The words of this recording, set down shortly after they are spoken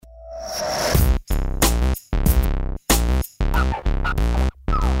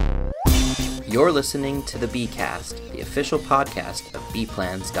You're listening to the Bcast, the official podcast of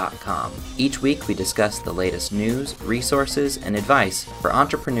bplans.com. Each week we discuss the latest news, resources, and advice for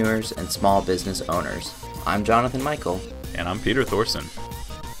entrepreneurs and small business owners. I'm Jonathan Michael. And I'm Peter Thorson.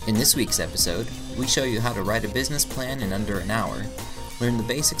 In this week's episode, we show you how to write a business plan in under an hour, learn the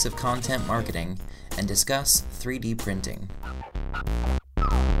basics of content marketing, and discuss 3D printing.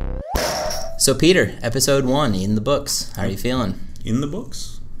 So Peter, episode 1, in the books. How are you feeling? In the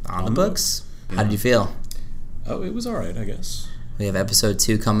books? On the books? How did you feel? Oh, it was all right, I guess. We have episode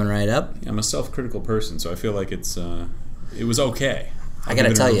 2 coming right up. I'm a self-critical person, so I feel like it was okay. I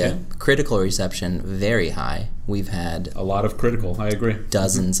gotta tell you, critical reception, very high. We've had a lot of critical, I agree.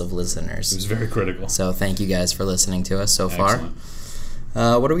 Dozens of listeners. It was very critical. So thank you guys for listening to us so far.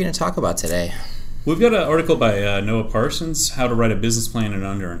 Excellent. What are we going to talk about today? We've got an article by Noah Parsons, How to Write a Business Plan in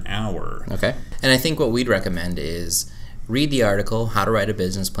Under an Hour. Okay. And I think what we'd recommend is read the article, How to Write a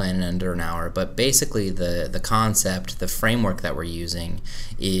Business Plan in Under an Hour, but basically the concept, the framework that we're using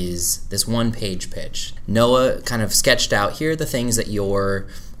is this one-page pitch. Noah kind of sketched out, here are the things that your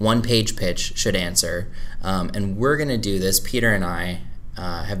one-page pitch should answer, and we're going to do this. Peter and I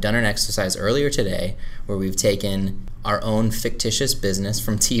have done an exercise earlier today where we've taken our own fictitious business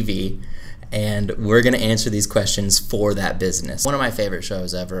from TV, and we're going to answer these questions for that business. One of my favorite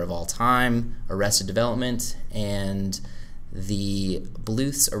shows ever of all time, Arrested Development, and the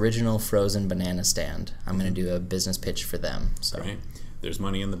Bluth's original frozen banana stand. I'm going to do a business pitch for them. So. Right. There's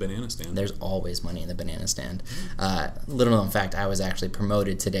money in the banana stand. There's always money in the banana stand. Little known fact, I was actually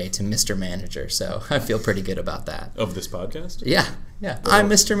promoted today to Mr. Manager, so I feel pretty good about that. Of this podcast? Yeah. I'm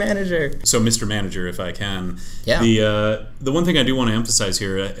Mr. Manager. So, Mr. Manager, if I can. Yeah. The one thing I do want to emphasize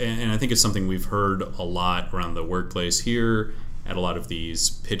here, and I think it's something we've heard a lot around the workplace here, at a lot of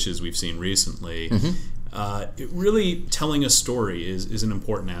these pitches we've seen recently, really telling a story is an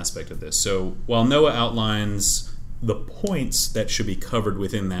important aspect of this. So, while Noah outlines the points that should be covered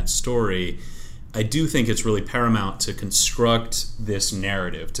within that story, I do think it's really paramount to construct this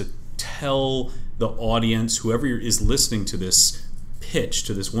narrative, to tell the audience, whoever is listening to this pitch,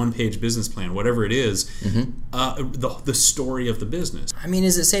 to this one-page business plan, whatever it is, the story of the business. I mean,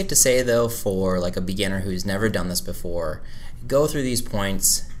 is it safe to say, though, for like a beginner who's never done this before, go through these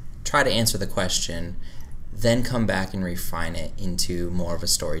points, try to answer the question, then come back and refine it into more of a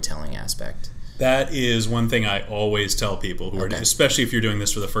storytelling aspect? That is one thing I always tell people, who are, especially if you're doing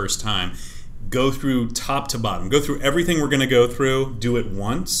this for the first time, go through top to bottom. Go through everything we're going to go through, do it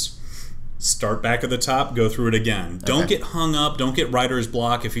once, start back at the top, go through it again. Okay. Don't get hung up, don't get writer's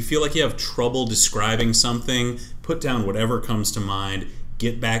block. If you feel like you have trouble describing something, put down whatever comes to mind,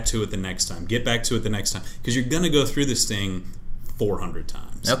 get back to it the next time, because you're going to go through this thing 400 times.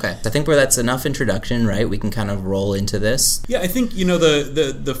 Okay. I think that's enough introduction, right? We can kind of roll into this. Yeah, I think,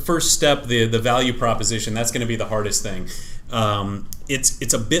 the first step, the value proposition, that's going to be the hardest thing.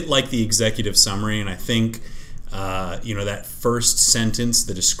 It's a bit like the executive summary, and I think that first sentence,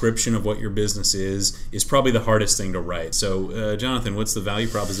 the description of what your business is probably the hardest thing to write. So, Jonathan, what's the value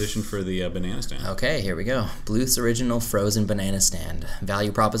proposition for the banana stand? Okay, here we go. Bluth's original frozen banana stand.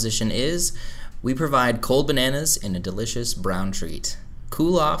 Value proposition is: we provide cold bananas in a delicious brown treat.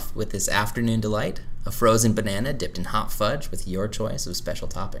 Cool off with this afternoon delight, a frozen banana dipped in hot fudge with your choice of special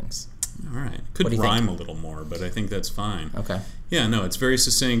toppings. All right. Could rhyme a little more, but I think that's fine. Okay. Yeah, no, it's very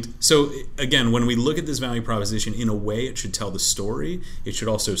succinct. So, again, when we look at this value proposition, in a way it should tell the story. It should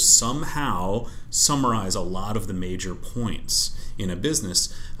also somehow summarize a lot of the major points in a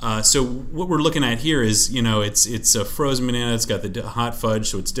business. So what we're looking at here is, it's a frozen banana. It's got the hot fudge,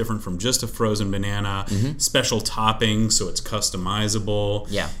 so it's different from just a frozen banana. Special toppings, so it's customizable.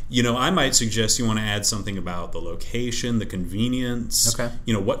 Yeah. I might suggest you want to add something about the location, the convenience. Okay.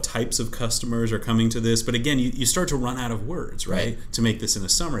 What types of customers are coming to this. But again, you start to run out of words, right? To make this in a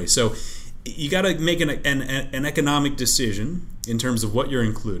summary. So you got to make an economic decision in terms of what you're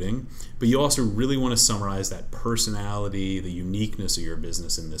including, but you also really want to summarize that personality, the uniqueness of your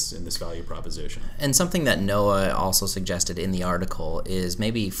business in this value proposition. And something that Noah also suggested in the article is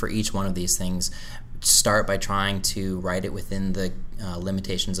maybe for each one of these things, start by trying to write it within the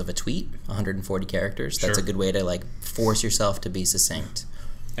limitations of a tweet, 140 characters. That's a good way to force yourself to be succinct.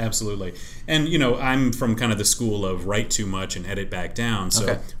 Absolutely. And, I'm from kind of the school of write too much and edit back down.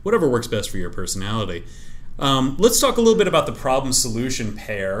 So whatever works best for your personality. Let's talk a little bit about the problem-solution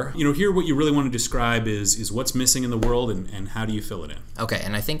pair. Here what you really want to describe is what's missing in the world and how do you fill it in. Okay,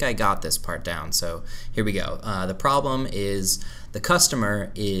 and I think I got this part down. So here we go. The problem is the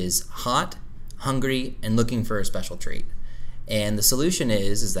customer is hot, hungry, and looking for a special treat. And the solution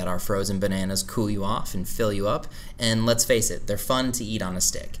is that our frozen bananas cool you off and fill you up. And let's face it, they're fun to eat on a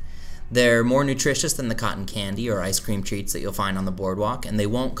stick. They're more nutritious than the cotton candy or ice cream treats that you'll find on the boardwalk, and they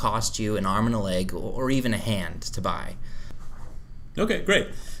won't cost you an arm and a leg or even a hand to buy. Okay, great.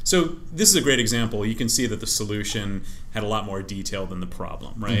 So this is a great example. You can see that the solution had a lot more detail than the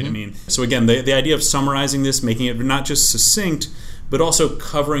problem, right? Mm-hmm. I mean, so again, the idea of summarizing this, making it not just succinct, but also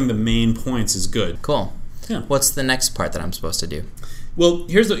covering the main points is good. Cool. Yeah. What's the next part that I'm supposed to do? Well,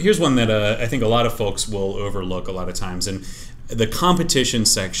 here's one that I think a lot of folks will overlook a lot of times, and the competition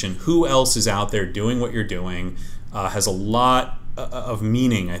section. Who else is out there doing what you're doing has a lot of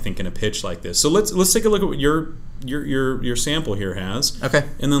meaning, I think, in a pitch like this. So let's take a look at what your sample here has. Okay.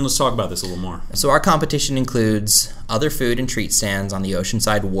 And then let's talk about this a little more. So our competition includes other food and treat stands on the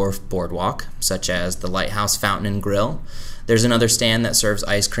Oceanside Wharf Boardwalk, such as the Lighthouse Fountain and Grill. There's another stand that serves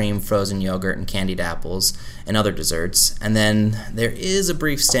ice cream, frozen yogurt, and candied apples, and other desserts. And then there is a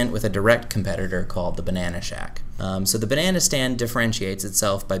brief stint with a direct competitor called the Banana Shack. So the banana stand differentiates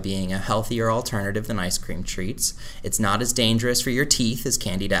itself by being a healthier alternative than ice cream treats. It's not as dangerous for your teeth as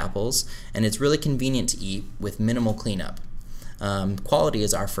candied apples, and it's really convenient to eat with minimal cleanup. Quality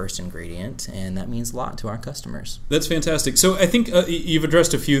is our first ingredient, and that means a lot to our customers. That's fantastic. So I think you've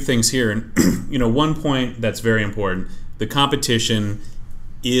addressed a few things here, and one point that's very important: the competition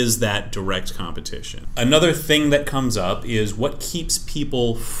is that direct competition. Another thing that comes up is what keeps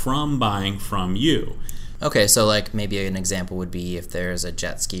people from buying from you. Okay, so like maybe an example would be if there's a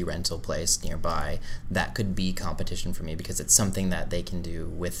jet ski rental place nearby, that could be competition for me because it's something that they can do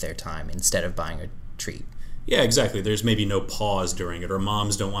with their time instead of buying a treat. Yeah, exactly. There's maybe no pause during it, or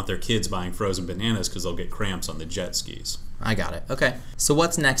moms don't want their kids buying frozen bananas because they'll get cramps on the jet skis. I got it. Okay. So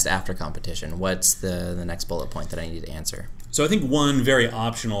what's next after competition? What's the next bullet point that I need to answer? So I think one very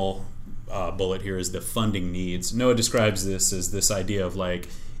optional bullet here is the funding needs. Noah describes this as this idea of like,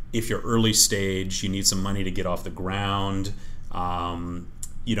 if you're early stage, you need some money to get off the ground.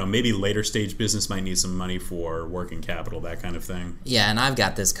 Maybe later stage business might need some money for working capital, that kind of thing. Yeah, and I've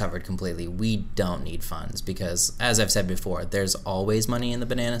got this covered completely. We don't need funds because, as I've said before, there's always money in the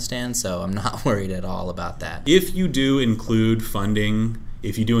banana stand, so I'm not worried at all about that. If you do include funding,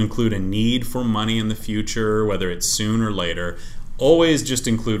 if you do include a need for money in the future, whether it's soon or later, always just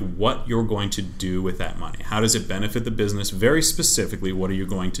include what you're going to do with that money. How does it benefit the business? Very specifically, what are you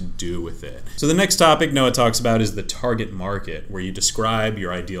going to do with it? So the next topic Noah talks about is the target market, where you describe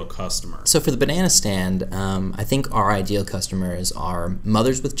your ideal customer. So for the banana stand, I think our ideal customers are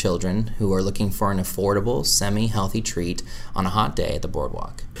mothers with children who are looking for an affordable, semi-healthy treat on a hot day at the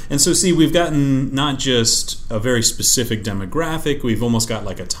boardwalk. And so see, we've gotten not just a very specific demographic, we've almost got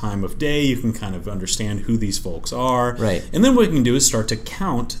like a time of day. You can kind of understand who these folks are. Right. And then what we can do is start to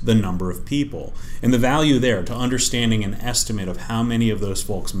count the number of people. And the value there to understanding an estimate of how many of those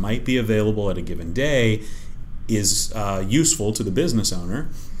folks might be available at a given day is useful to the business owner,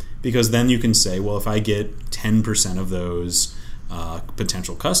 because then you can say, well, if I get 10% of those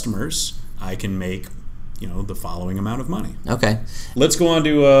potential customers, I can make the following amount of money. Okay. Let's go on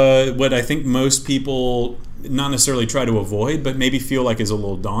to what I think most people not necessarily try to avoid, but maybe feel like is a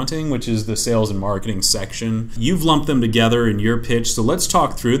little daunting, which is the sales and marketing section. You've lumped them together in your pitch, so let's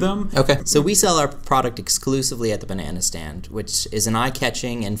talk through them. Okay. So we sell our product exclusively at the banana stand, which is an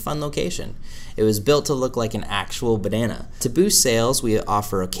eye-catching and fun location. It was built to look like an actual banana. To boost sales, we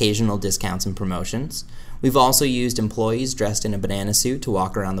offer occasional discounts and promotions. We've also used employees dressed in a banana suit to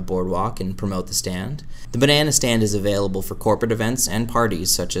walk around the boardwalk and promote the stand. The banana stand is available for corporate events and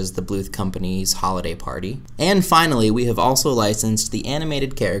parties such as the Bluth Company's holiday party. And finally, we have also licensed the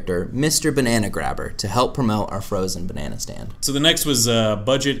animated character Mr. Banana Grabber to help promote our frozen banana stand. So the next was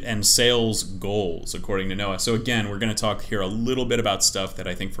budget and sales goals, according to Noah. So again, we're going to talk here a little bit about stuff that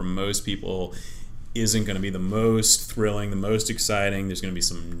I think for most people isn't going to be the most thrilling, the most exciting. There's going to be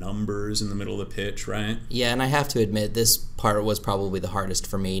some numbers in the middle of the pitch, right? Yeah, and I have to admit, this part was probably the hardest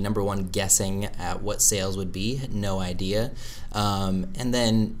for me. Number one, guessing at what sales would be, no idea. And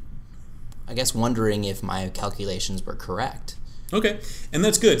then, I guess, wondering if my calculations were correct. Okay, and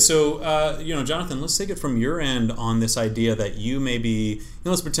that's good. So, Jonathan, let's take it from your end on this idea that you may be,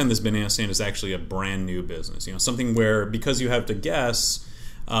 let's pretend this banana stand is actually a brand new business. Something where, because you have to guess,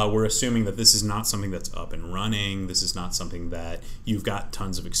 we're assuming that this is not something that's up and running. This is not something that you've got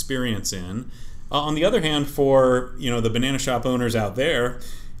tons of experience in. On the other hand, for the banana shop owners out there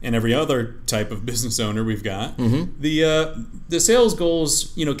and every other type of business owner we've got, the sales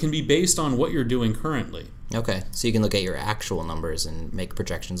goals can be based on what you're doing currently. Okay, so you can look at your actual numbers and make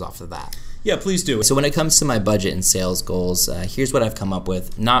projections off of that. Yeah, please do. So when it comes to my budget and sales goals, here's what I've come up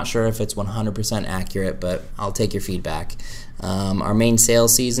with. Not sure if it's 100% accurate, but I'll take your feedback. Our main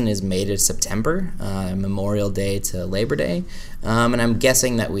sales season is May to September, Memorial Day to Labor Day, and I'm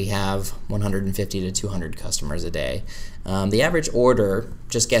guessing that we have 150 to 200 customers a day. The average order,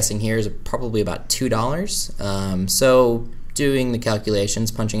 just guessing here, is probably about $2. So doing the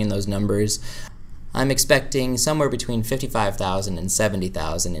calculations, punching in those numbers, I'm expecting somewhere between $55,000 and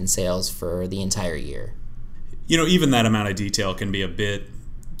 $70,000 in sales for the entire year. Even that amount of detail can be a bit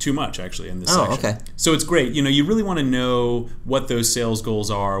too much, actually, in this section. Okay. So it's great. You really want to know what those sales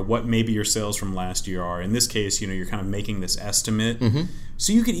goals are, what maybe your sales from last year are. In this case, you're kind of making this estimate. Mm-hmm.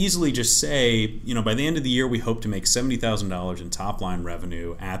 So you could easily just say, by the end of the year, we hope to make $70,000 in top-line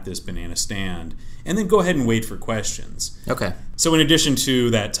revenue at this banana stand, and then go ahead and wait for questions. Okay. So in addition to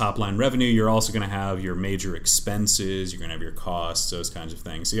that top-line revenue, you're also going to have your major expenses, you're going to have your costs, those kinds of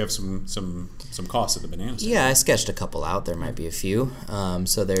things. So you have some costs at the banana stand. Yeah, I sketched a couple out. There might be a few.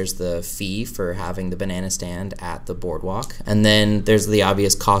 So there's the fee for having the banana stand at the boardwalk. And then there's the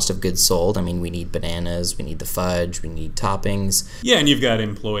obvious cost of goods sold. I mean, we need bananas, we need the fudge, we need toppings. Yeah, and you've got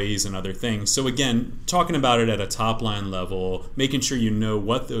employees and other things. So again, talking about it at a top-line level, making sure you know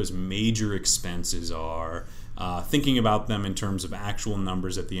what those major expenses are, thinking about them in terms of actual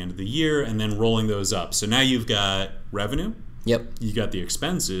numbers at the end of the year, and then rolling those up. So now you've got revenue. Yep. You got the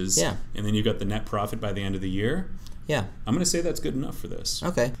expenses. Yeah. And then you got the net profit by the end of the year. Yeah. I'm going to say that's good enough for this.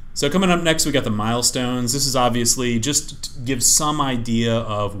 Okay. So coming up next, we got the milestones. This is obviously just to give some idea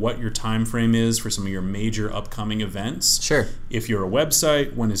of what your time frame is for some of your major upcoming events. Sure. If you're a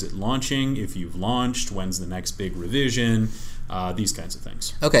website, when is it launching? If you've launched, when's the next big revision? These kinds of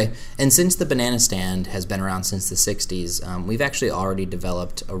things. Okay, and since the banana stand has been around since the 60s, we've actually already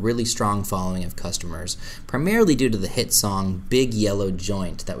developed a really strong following of customers, primarily due to the hit song Big Yellow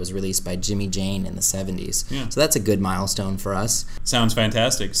Joint that was released by Jimmy Jane in the 70s. Yeah. So that's a good milestone for us. Sounds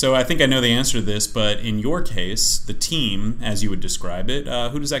fantastic. So I think I know the answer to this, but in your case, the team, as you would describe it,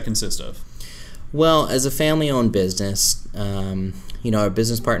 who does that consist of? Well, as a family-owned business, our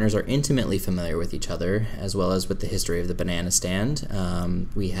business partners are intimately familiar with each other, as well as with the history of the banana stand.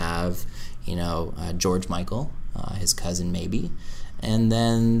 We have, George Michael, his cousin maybe, and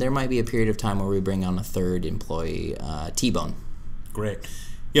then there might be a period of time where we bring on a third employee, T-Bone. Great.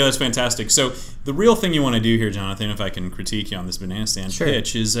 Yeah, that's fantastic. So the real thing you want to do here, Jonathan, if I can critique you on this banana stand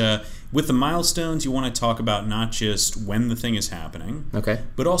pitch, is with the milestones, you want to talk about not just when the thing is happening,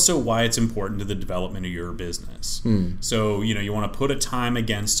 but also why it's important to the development of your business. So, you want to put a time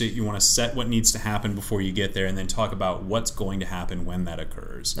against it. You want to set what needs to happen before you get there, and then talk about what's going to happen when that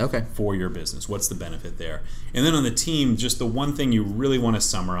occurs for your business. What's the benefit there? And then on the team, just the one thing you really want to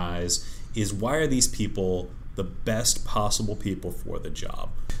summarize is why are these people the best possible people for the job.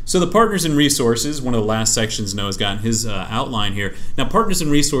 So the partners and resources, one of the last sections Noah's gotten his outline here. Now partners and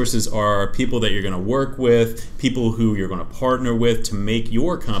resources are people that you're going to work with, people who you're going to partner with to make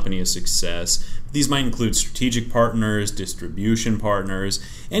your company a success. These might include strategic partners, distribution partners,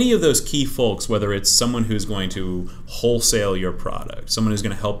 any of those key folks, whether it's someone who's going to wholesale your product, someone who's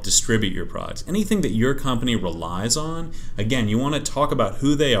going to help distribute your products, anything that your company relies on. Again, you want to talk about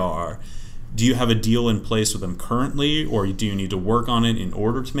who they are. Do you have a deal in place with them currently, or do you need to work on it in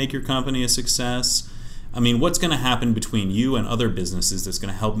order to make your company a success? I mean, what's going to happen between you and other businesses that's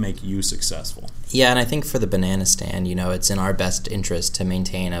going to help make you successful? Yeah, and I think for the banana stand, it's in our best interest to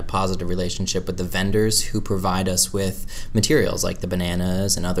maintain a positive relationship with the vendors who provide us with materials like the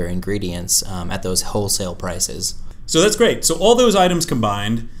bananas and other ingredients at those wholesale prices. So that's great. So all those items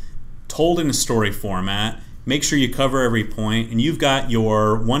combined, told in a story format. Make sure you cover every point, and you've got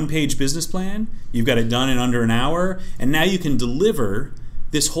your one-page business plan. You've got it done in under an hour, and now you can deliver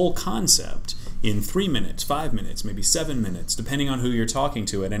this whole concept in 3 minutes, 5 minutes, maybe 7 minutes, depending on who you're talking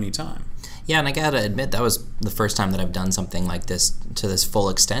to at any time. Yeah, and I gotta admit, that was the first time that I've done something like this to this full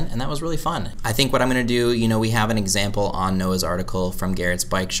extent, and that was really fun. I think what I'm gonna do, we have an example on Noah's article from Garrett's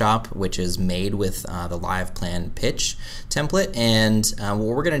Bike Shop, which is made with the live plan pitch template, and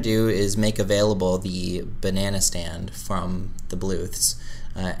what we're gonna do is make available the banana stand from the Bluths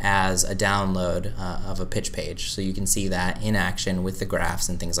as a download of a pitch page, so you can see that in action with the graphs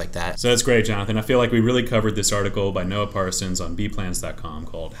and things like that. So that's great, Jonathan. I feel like we really covered this article by Noah Parsons on bplans.com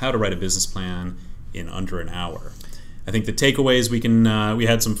called How to Write a Business Plan in Under an Hour. I think the takeaways, we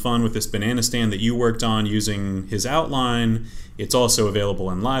had some fun with this banana stand that you worked on using his outline. It's also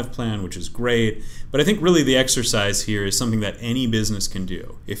available in Live Plan, which is great. But I think really the exercise here is something that any business can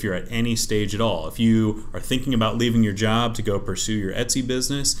do if you're at any stage at all. If you are thinking about leaving your job to go pursue your Etsy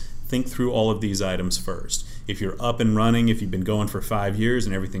business, think through all of these items first. if you're up and running, if you've been going for 5 years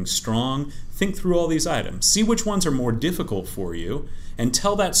and everything's strong, think through all these items. See which ones are more difficult for you and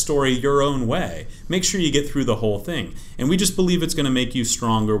tell that story your own way. Make sure you get through the whole thing. And we just believe it's going to make you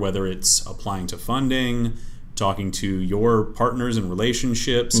stronger, whether it's applying to funding, talking to your partners and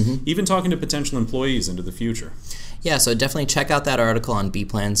relationships, even talking to potential employees into the future. Yeah, so definitely check out that article on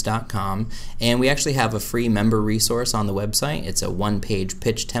bplans.com. And we actually have a free member resource on the website. It's a one-page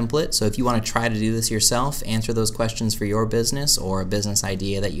pitch template. So if you want to try to do this yourself, answer those questions for your business or a business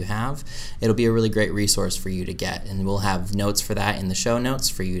idea that you have, it'll be a really great resource for you to get. And we'll have notes for that in the show notes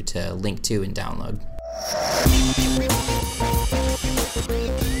for you to link to and download.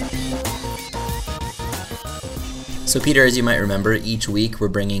 So Peter, as you might remember, each week we're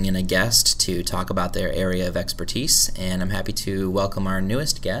bringing in a guest to talk about their area of expertise, and I'm happy to welcome our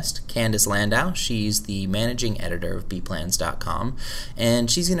newest guest, Candice Landau. She's the managing editor of bplans.com, and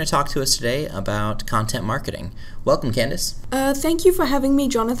she's going to talk to us today about content marketing. Welcome, Candice. Thank you for having me,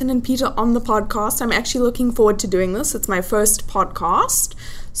 Jonathan and Peter, on the podcast. I'm actually looking forward to doing this. It's my first podcast.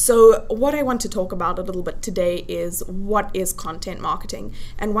 So what I want to talk about a little bit today is what is content marketing.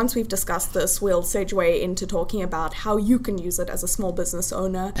 And once we've discussed this, we'll segue into talking about how you can use it as a small business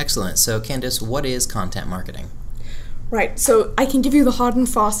owner. Excellent. So Candice, what is content marketing? Right, so I can give you the hard and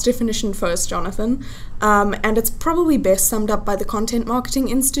fast definition first, Jonathan, and it's probably best summed up by the Content Marketing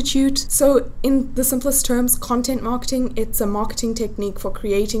Institute. So in the simplest terms, content marketing, it's a marketing technique for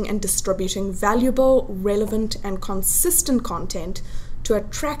creating and distributing valuable, relevant, and consistent content to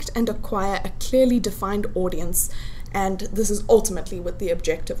attract and acquire a clearly defined audience. And this is ultimately with the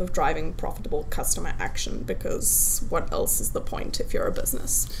objective of driving profitable customer action, because what else is the point if you're a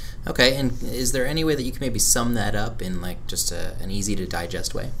business? Okay, and is there any way that you can maybe sum that up in like just an easy to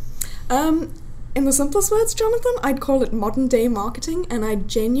digest way? In the simplest words, Jonathan, I'd call it modern day marketing, and I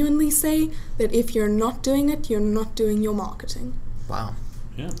genuinely say that if you're not doing it, you're not doing your marketing. Wow.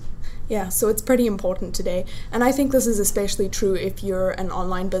 Yeah. Yeah, so it's pretty important today. And I think this is especially true if you're an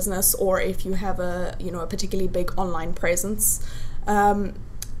online business or if you have a particularly big online presence. For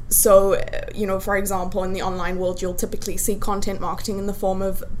example, in the online world, you'll typically see content marketing in the form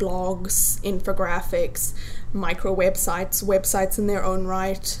of blogs, infographics, micro websites in their own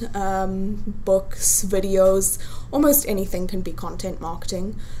right, books, videos. Almost anything can be content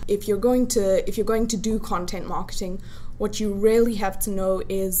marketing. If you're going to do content marketing, what you really have to know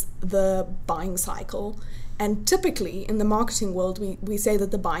is the buying cycle. And typically, in the marketing world, we say that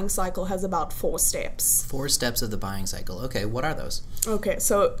the buying cycle has about 4 steps. 4 steps of the buying cycle. Okay, what are those? Okay,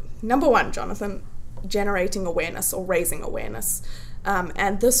 so number 1, Jonathan, generating awareness or raising awareness.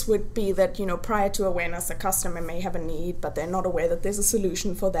 And this would be that, prior to awareness, a customer may have a need, but they're not aware that there's a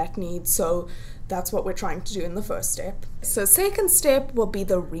solution for that need. So that's what we're trying to do in the first step. So second step will be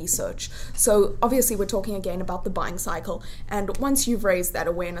the research. So obviously we're talking again about the buying cycle. And once you've raised that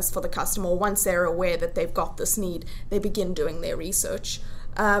awareness for the customer, once they're aware that they've got this need, they begin doing their research.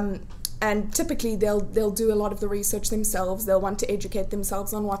 And typically they'll do a lot of the research themselves. They'll want to educate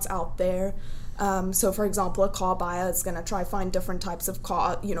themselves on what's out there. So for example, a car buyer is going to try find different types of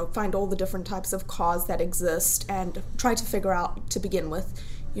car, find all the different types of cars that exist and try to figure out to begin with,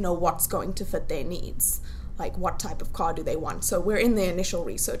 what's going to fit their needs. Like what type of car do they want? So we're in the initial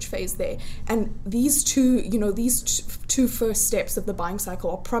research phase there. And these two first steps of the buying cycle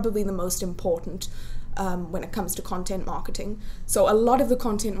are probably the most important when it comes to content marketing. So a lot of the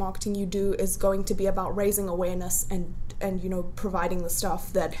content marketing you do is going to be about raising awareness and providing the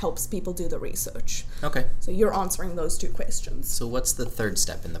stuff that helps people do the research. Okay. So you're answering those 2 questions. So what's the third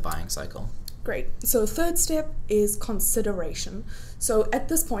step in the buying cycle? Great. So third step is consideration. So at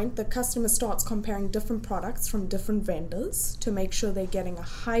this point, the customer starts comparing different products from different vendors to make sure they're getting a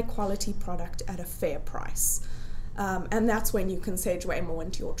high quality product at a fair price. And that's when you can segue more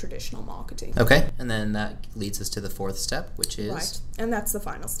into your traditional marketing. Okay, and then that leads us to the 4th step, which is? Right, and that's the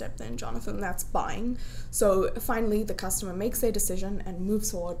final step then, Jonathan, that's buying. So finally, the customer makes their decision and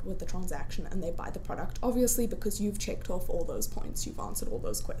moves forward with the transaction, and they buy the product, obviously because you've checked off all those points, you've answered all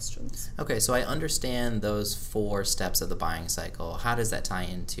those questions. Okay, so I understand those 4 steps of the buying cycle. How does that tie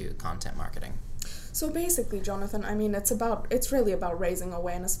into content marketing? So basically, Jonathan, it's really about raising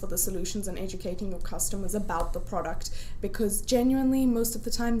awareness for the solutions and educating your customers about the product, because genuinely, most of the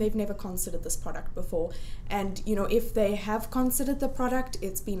time, they've never considered this product before. And, if they have considered the product,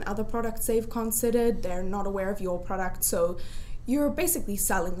 it's been other products they've considered, they're not aware of your product, so you're basically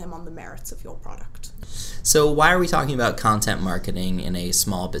selling them on the merits of your product. So why are we talking about content marketing in a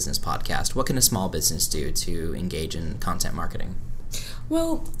small business podcast? What can a small business do to engage in content marketing?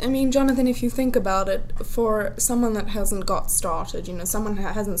 Well, I mean, Jonathan, if you think about it, for someone that hasn't got started, someone who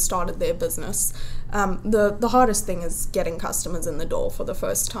hasn't started their business, the hardest thing is getting customers in the door for the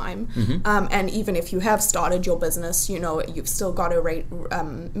first time. And even if you have started your business, you've still got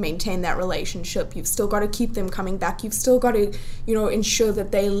to maintain that relationship. You've still got to keep them coming back. You've still got to, ensure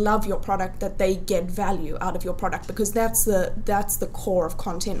that they love your product, that they get value out of your product, because that's the core of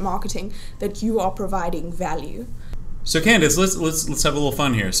content marketing, that you are providing value. So Candice, let's have a little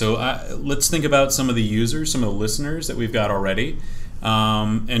fun here. So let's think about some of the users, some of the listeners that we've got already,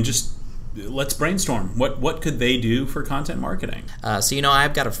 and just let's brainstorm. What could they do for content marketing? So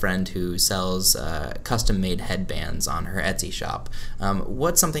I've got a friend who sells custom-made headbands on her Etsy shop.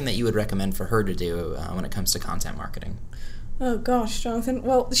 What's something that you would recommend for her to do when it comes to content marketing? Oh gosh, Jonathan.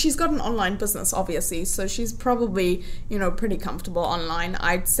 Well, she's got an online business, obviously, so she's probably, pretty comfortable online.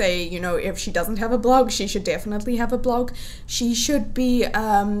 I'd say, if she doesn't have a blog, she should definitely have a blog. She should be,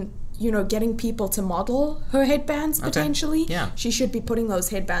 getting people to model her headbands, potentially. Yeah. She should be putting those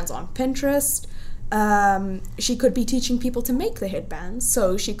headbands on Pinterest. She could be teaching people to make the headbands,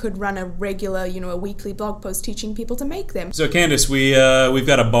 so she could run a regular, a weekly blog post teaching people to make them. So Candice, we've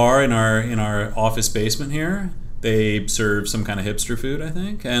got a bar in our office basement here. They serve some kind of hipster food, I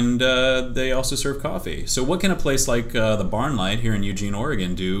think, and they also serve coffee. So what can a place like the Barn Light here in Eugene,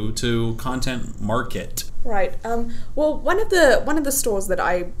 Oregon do to content market? Right. Well, one of the stores that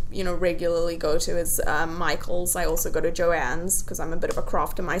I regularly go to is Michael's. I also go to Joann's because I'm a bit of a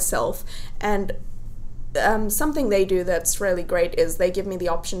crafter myself, and something they do that's really great is they give me the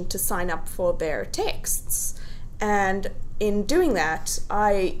option to sign up for their texts, and in doing that,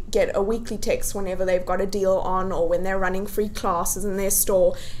 I get a weekly text whenever they've got a deal on or when they're running free classes in their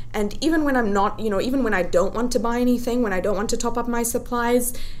store. And even when I'm not, even when I don't want to buy anything, when I don't want to top up my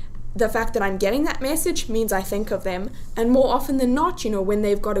supplies, the fact that I'm getting that message means I think of them. And more often than not, when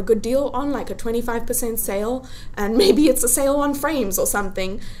they've got a good deal on, like a 25% sale, and maybe it's a sale on frames or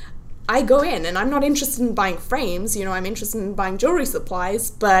something, I go in, and I'm not interested in buying frames, I'm interested in buying jewelry supplies,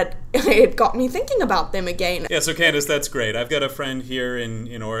 but it got me thinking about them again. Yeah, so Candice, that's great. I've got a friend here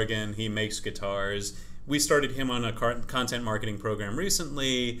in Oregon. He makes guitars. We started him on a content marketing program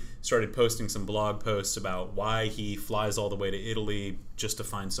recently, started posting some blog posts about why he flies all the way to Italy just to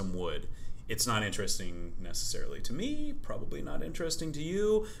find some wood. It's not interesting necessarily to me, probably not interesting to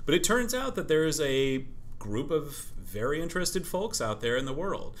you, but it turns out that there is a group of very interested folks out there in the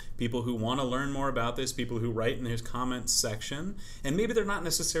world, people who want to learn more about this, people who write in his comments section, and maybe they're not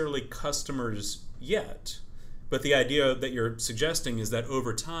necessarily customers yet, but the idea that you're suggesting is that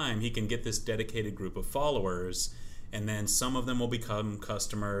over time he can get this dedicated group of followers, and then some of them will become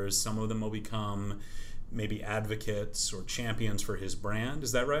customers, some of them will become maybe advocates or champions for his brand.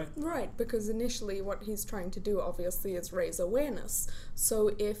 Is that right? Right, because initially what he's trying to do obviously is raise awareness.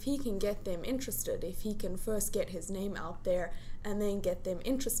 So if he can get them interested, if he can first get his name out there and then get them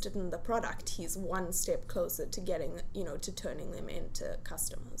interested in the product, he's one step closer to getting, to turning them into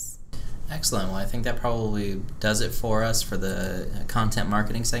customers. Excellent. Well, I think that probably does it for us for the content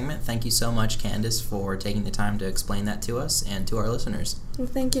marketing segment. Thank you so much, Candice, for taking the time to explain that to us and to our listeners. Well,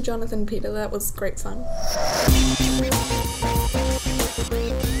 thank you, Jonathan, Peter. That was great fun.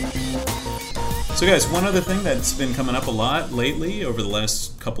 So guys, one other thing that's been coming up a lot lately over the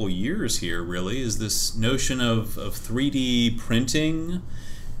last couple of years here really is this notion of 3D printing.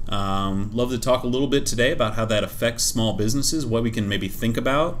 Love to talk a little bit today about how that affects small businesses, what we can maybe think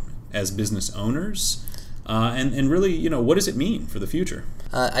about as business owners, and really, what does it mean for the future?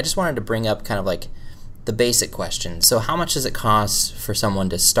 I just wanted to bring up kind of like the basic question. So how much does it cost for someone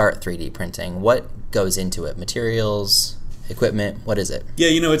to start 3D printing? What goes into it? Materials, equipment, what is it? Yeah,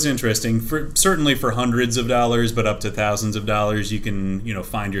 it's interesting. Certainly for hundreds of dollars, but up to thousands of dollars, you can,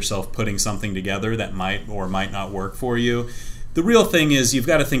 find yourself putting something together that might or might not work for you. The real thing is you've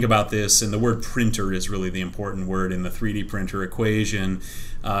got to think about this, and the word printer is really the important word in the 3D printer equation.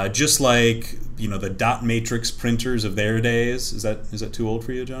 Just like, the dot matrix printers of their days. Is that too old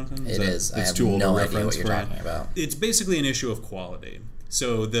for you, Jonathan? It is. It's I too have old no a idea what reference you're for talking about. It's basically an issue of quality.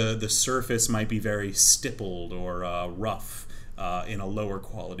 So the surface might be very stippled or rough. In a lower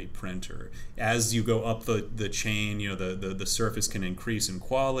quality printer. As you go up the chain, the surface can increase in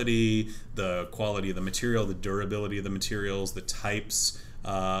quality, the quality of the material, the durability of the materials, the types,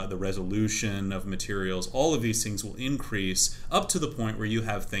 the resolution of materials. All of these things will increase up to the point where you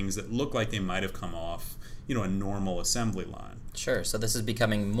have things that look like they might have come off, a normal assembly line. Sure. So this is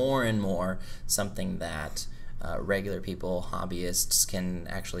becoming more and more something that regular people, hobbyists, can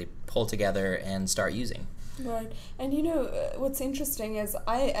actually pull together and start using. Right. And what's interesting is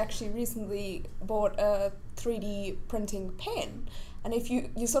I actually recently bought a 3D printing pen, And if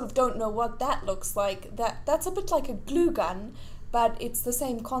you sort of don't know what that looks like, that's a bit like a glue gun, but it's the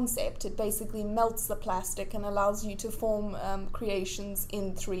same concept. It basically melts the plastic and allows you to form creations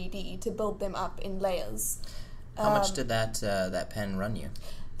in 3D, to build them up in layers. How much did that pen run you?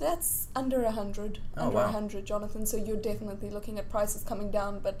 That's under 100. Oh, under wow. 100, Jonathan. So you're definitely looking at prices coming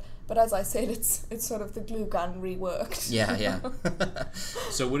down. But as I said, it's sort of the glue gun reworked. Yeah.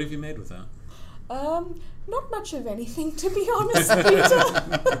 So what have you made with that? Not much of anything, to be honest, Peter.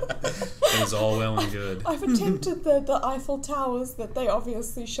 It is all well and good. I've attempted the Eiffel Towers that they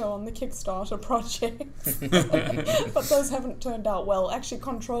obviously show on the Kickstarter projects, but those haven't turned out well. Actually,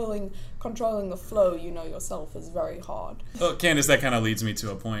 controlling the flow, you know yourself, is very hard. Well, Candice, that kind of leads me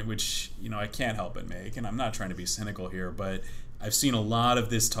to a point which, I can't help but make, and I'm not trying to be cynical here, but I've seen a lot of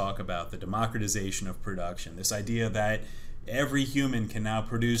this talk about the democratization of production, this idea that every human can now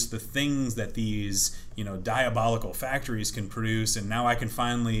produce the things that these, diabolical factories can produce, and now I can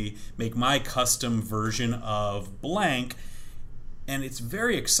finally make my custom version of blank. And it's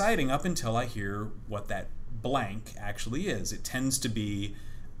very exciting up until I hear what that blank actually is. It tends to be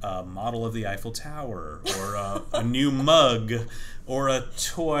a model of the Eiffel Tower, or a new mug, or a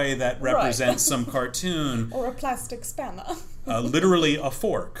toy that represents some cartoon. Or a plastic spanner. Literally a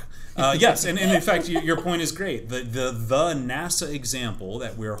fork. Yes, and in fact, your point is great. The NASA example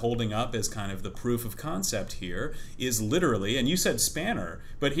that we're holding up as kind of the proof of concept here is literally, and you said spanner,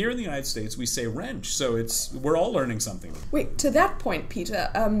 but here in the United States we say wrench, so we're all learning something. Wait, to that point, Peter,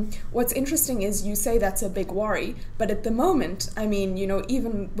 what's interesting is you say that's a big worry, but at the moment, I mean,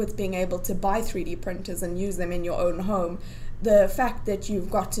 even with being able to buy 3D printers and use them in your own home, the fact that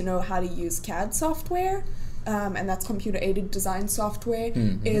you've got to know how to use CAD software, and that's computer-aided design software,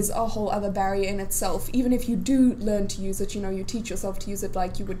 is a whole other barrier in itself. Even if you do learn to use it, you teach yourself to use it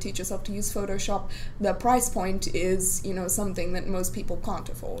like you would teach yourself to use Photoshop, the price point is, something that most people can't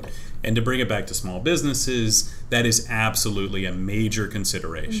afford. And to bring it back to small businesses, that is absolutely a major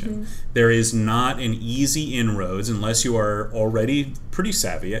consideration. There is not an easy inroads, unless you are already pretty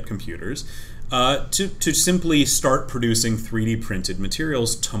savvy at computers, to simply start producing 3D printed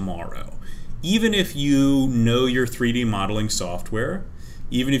materials tomorrow. Even if you know your 3D modeling software,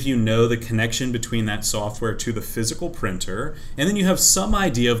 even if you know the connection between that software to the physical printer, and then you have some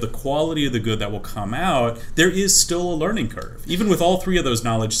idea of the quality of the good that will come out, there is still a learning curve, even with all three of those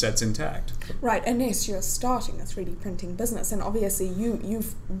knowledge sets intact. Right, unless you're starting a 3D printing business, and obviously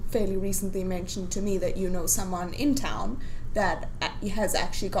you've fairly recently mentioned to me that you know someone in town that has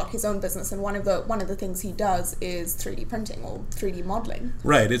actually got his own business, and one of the things he does is 3D printing or 3D modeling.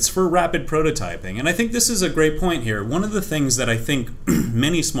 Right, it's for rapid prototyping, and I think this is a great point here. One of the things that I think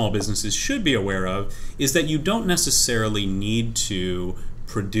many small businesses should be aware of is that you don't necessarily need to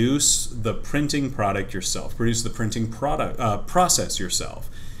produce the printing product yourself, produce the printing process yourself.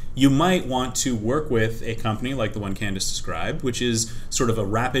 You might want to work with a company like the one Candice described, which is sort of a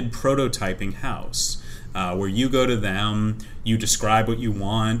rapid prototyping house. Where you go to them, you describe what you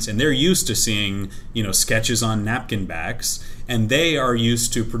want, and they're used to seeing, sketches on napkin backs, and they are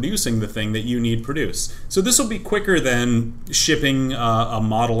used to producing the thing that you need produced. So this will be quicker than shipping a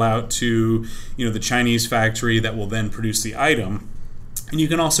model out to, the Chinese factory that will then produce the item, and you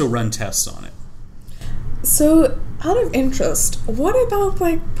can also run tests on it. So, out of interest, what about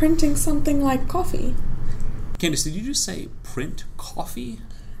printing something like coffee? Candice, did you just say print coffee?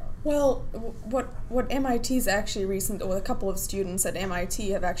 Well, what MIT's actually or a couple of students at MIT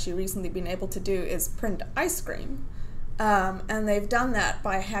have actually recently been able to do is print ice cream. And they've done that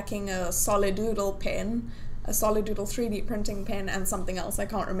by hacking a Solidoodle pen, a Solidoodle 3D printing pen, and something else I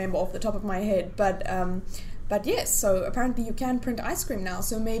can't remember off the top of my head. But yes, so apparently you can print ice cream now,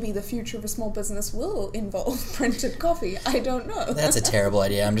 so maybe the future of a small business will involve printed coffee. I don't know. That's a terrible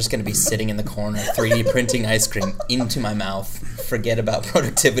idea. I'm just going to be sitting in the corner 3D printing ice cream into my mouth. Forget about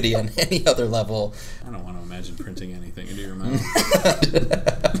productivity on any other level. I don't want to imagine printing anything into your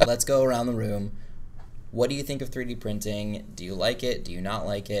mouth. Let's go around the room. What do you think of 3D printing? Do you like it? Do you not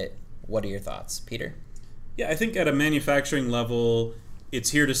like it? What are your thoughts? Peter? Yeah, I think at a manufacturing level,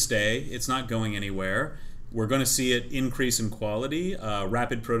 it's here to stay. It's not going anywhere. We're going to see it increase in quality.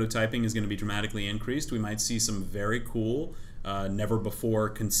 Rapid prototyping is going to be dramatically increased. We might see some very cool, never before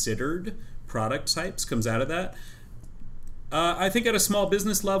considered product types comes out of that. I think at a small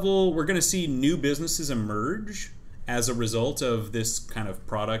business level, we're going to see new businesses emerge as a result of this kind of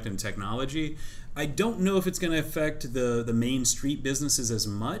product and technology. I don't know if it's going to affect the main street businesses as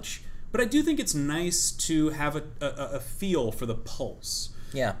much, but I do think it's nice to have a feel for the pulse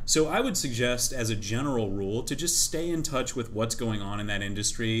Yeah. So I would suggest, as a general rule, to just stay in touch with what's going on in that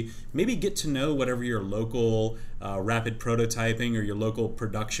industry. Maybe get to know whatever your local rapid prototyping or your local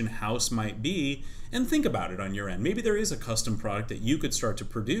production house might be, and think about it on your end. Maybe there is a custom product that you could start to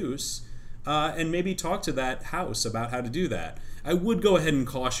produce, and maybe talk to that house about how to do that. I would go ahead and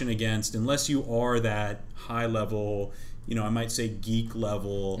caution against, unless you are that high level, I might say geek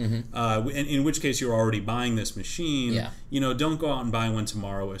level, in which case you're already buying this machine. Yeah. Don't go out and buy one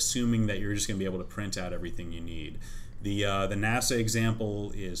tomorrow assuming that you're just going to be able to print out everything you need. The NASA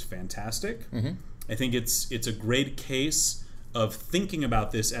example is fantastic. I think it's a great case of thinking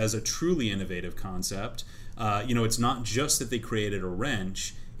about this as a truly innovative concept. It's not just that they created a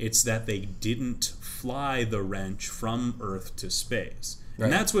wrench, it's that they didn't fly the wrench from Earth to space. Right.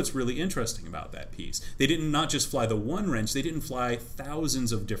 And that's what's really interesting about that piece. They didn't not just fly the one wrench, they didn't fly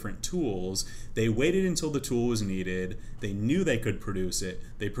thousands of different tools. They waited until the tool was needed. They knew they could produce it.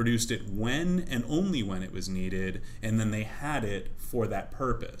 They produced it when and only when it was needed, and then they had it for that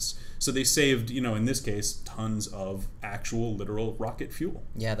purpose. So they saved, in this case, tons of actual literal rocket fuel.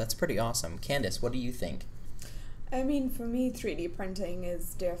 Yeah, that's pretty awesome. Candice, what do you think? I mean, for me, 3D printing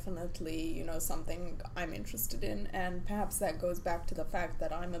is definitely, something I'm interested in, and perhaps that goes back to the fact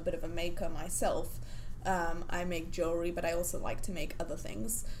that I'm a bit of a maker myself. I make jewelry, but I also like to make other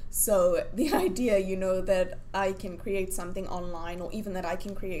things. So the idea, that I can create something online, or even that I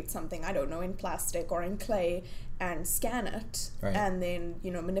can create something, I don't know, in plastic or in clay, and scan it, right, and then,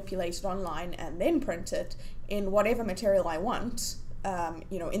 manipulate it online, and then print it in whatever material I want.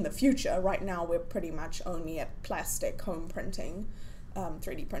 In the future. Right now we're pretty much only at plastic home printing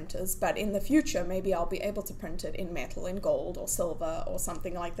 3D printers, but in the future maybe I'll be able to print it in metal, in gold or silver or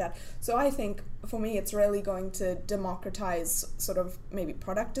something like that. So I think for me it's really going to democratize sort of maybe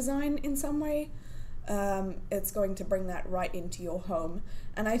product design in some way. It's going to bring that right into your home,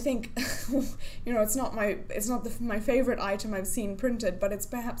 and I think it's not my favorite item I've seen printed, but it's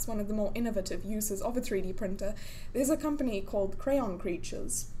perhaps one of the more innovative uses of a 3D printer. There's a company called Crayon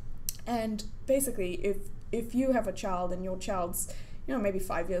Creatures, and basically if you have a child and your child's maybe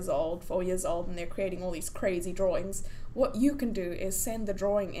 5 years old, 4 years old, and they're creating all these crazy drawings, what you can do is send the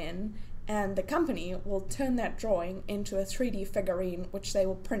drawing in, and the company will turn that drawing into a 3D figurine, which they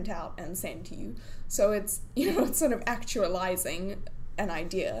will print out and send to you. So it's, it's sort of actualizing an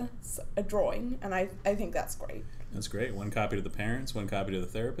idea, a drawing, and I think that's great. That's great. One copy to the parents, one copy to the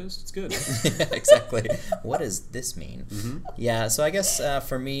therapist. It's good. Yeah, exactly. What does this mean? Mm-hmm. Yeah, so I guess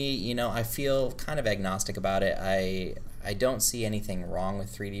for me, I feel kind of agnostic about it. I don't see anything wrong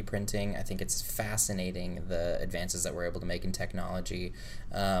with 3D printing. I think it's fascinating, the advances that we're able to make in technology.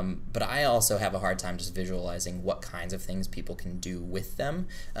 But I also have a hard time just visualizing what kinds of things people can do with them.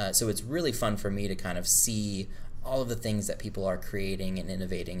 So it's really fun for me to kind of see all of the things that people are creating and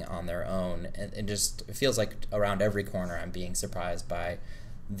innovating on their own. And it feels like around every corner I'm being surprised by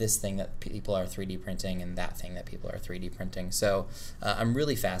this thing that people are 3D printing and that thing that people are 3D printing. So I'm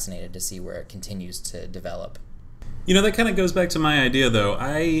really fascinated to see where it continues to develop. That kind of goes back to my idea, though.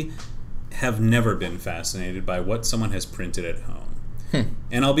 I have never been fascinated by what someone has printed at home.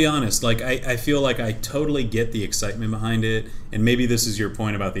 And I'll be honest, I feel like I totally get the excitement behind it, and maybe this is your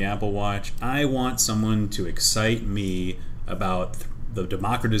point about the Apple Watch. I want someone to excite me about the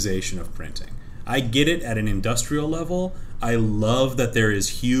democratization of printing. I get it at an industrial level. I love that there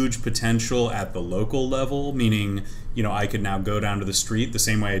is huge potential at the local level, meaning, I could now go down to the street the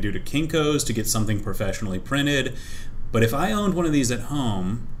same way I do to Kinko's to get something professionally printed. But if I owned one of these at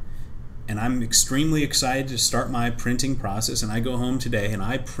home, and I'm extremely excited to start my printing process, and I go home today and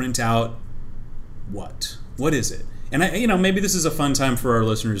I print out what? What is it? And maybe this is a fun time for our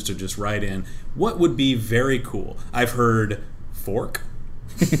listeners to just write in, what would be very cool? I've heard fork.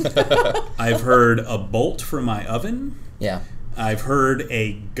 I've heard a bolt for my oven. Yeah. I've heard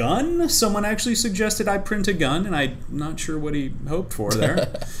a gun. Someone actually suggested I print a gun, and I'm not sure what he hoped for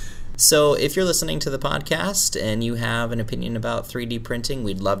there. So if you're listening to the podcast and you have an opinion about 3D printing,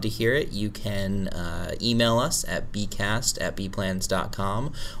 we'd love to hear it. You can email us at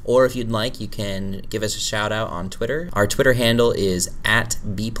bcast@bplans.com, or if you'd like, you can give us a shout out on Twitter. Our Twitter handle is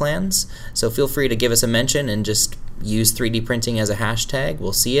 @bplans, so feel free to give us a mention and just use 3D printing as a hashtag.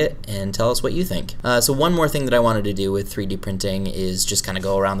 We'll see it and tell us what you think. So one more thing that I wanted to do with 3D printing is just kind of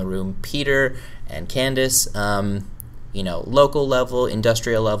go around the room. Peter and Candice, local level,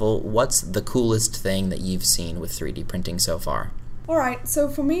 industrial level, what's the coolest thing that you've seen with 3D printing so far? All right, so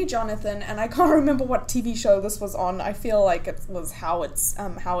for me, Jonathan, and I can't remember what TV show this was on. I feel like it was How It's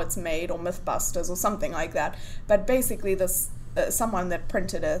Made or Mythbusters or something like that. But basically, this someone that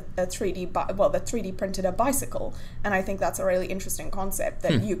printed the 3D printed a bicycle, and I think that's a really interesting concept,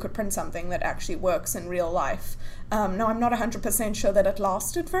 that you could print something that actually works in real life. Now, I'm not 100% sure that it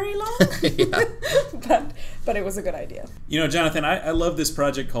lasted very long, but it was a good idea. You know, Jonathan, I love this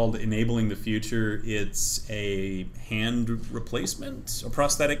project called Enabling the Future. It's a hand replacement, a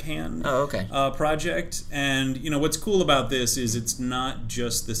prosthetic hand project. And, you know, what's cool about this is it's not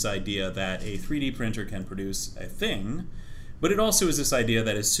just this idea that a 3D printer can produce a thing, but it also is this idea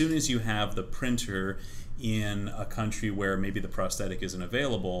that as soon as you have the printer in a country where maybe the prosthetic isn't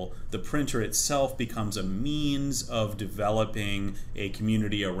available, the printer itself becomes a means of developing a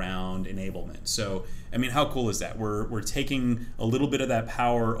community around enablement. So, I mean, how cool is that? We're taking a little bit of that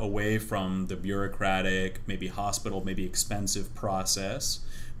power away from the bureaucratic, maybe hospital, maybe expensive process.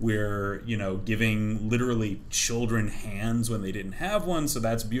 We're, you know, giving literally children hands when they didn't have one, so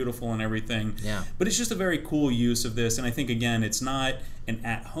that's beautiful and everything. Yeah. But it's just a very cool use of this, and I think, again, it's not an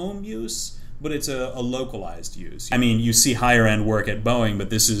at-home use, but it's a localized use. I mean, you see higher end work at Boeing, but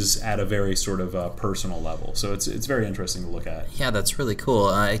this is at a very sort of personal level. So it's very interesting to look at. Yeah, that's really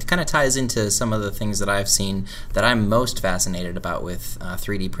cool. It kind of ties into some of the things that I've seen that I'm most fascinated about with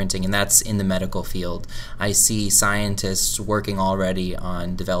 3D printing, and that's in the medical field. I see scientists working already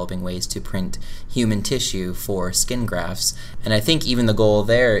on developing ways to print human tissue for skin grafts, and I think even the goal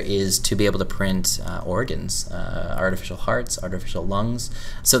there is to be able to print organs, artificial hearts, artificial lungs.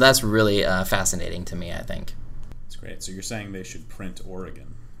 So that's really fascinating to me, I think. That's great. So you're saying they should print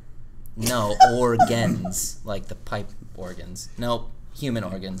Oregon? No, organs, like the pipe organs. Nope, human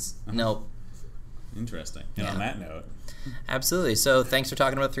organs. Nope. Interesting. And on that note... Absolutely. So thanks for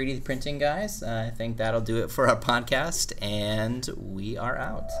talking about 3D printing, guys. I think that'll do it for our podcast, and we are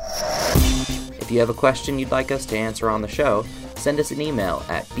out. If you have a question you'd like us to answer on the show, send us an email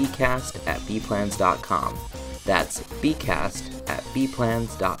at bcast@bplans.com. That's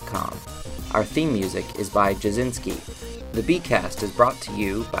bcast@bplans.com. Our theme music is by Jasinski. The Bcast is brought to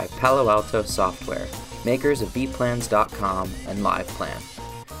you by Palo Alto Software, makers of bplans.com and LivePlan.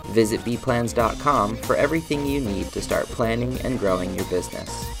 Visit bplans.com for everything you need to start planning and growing your business.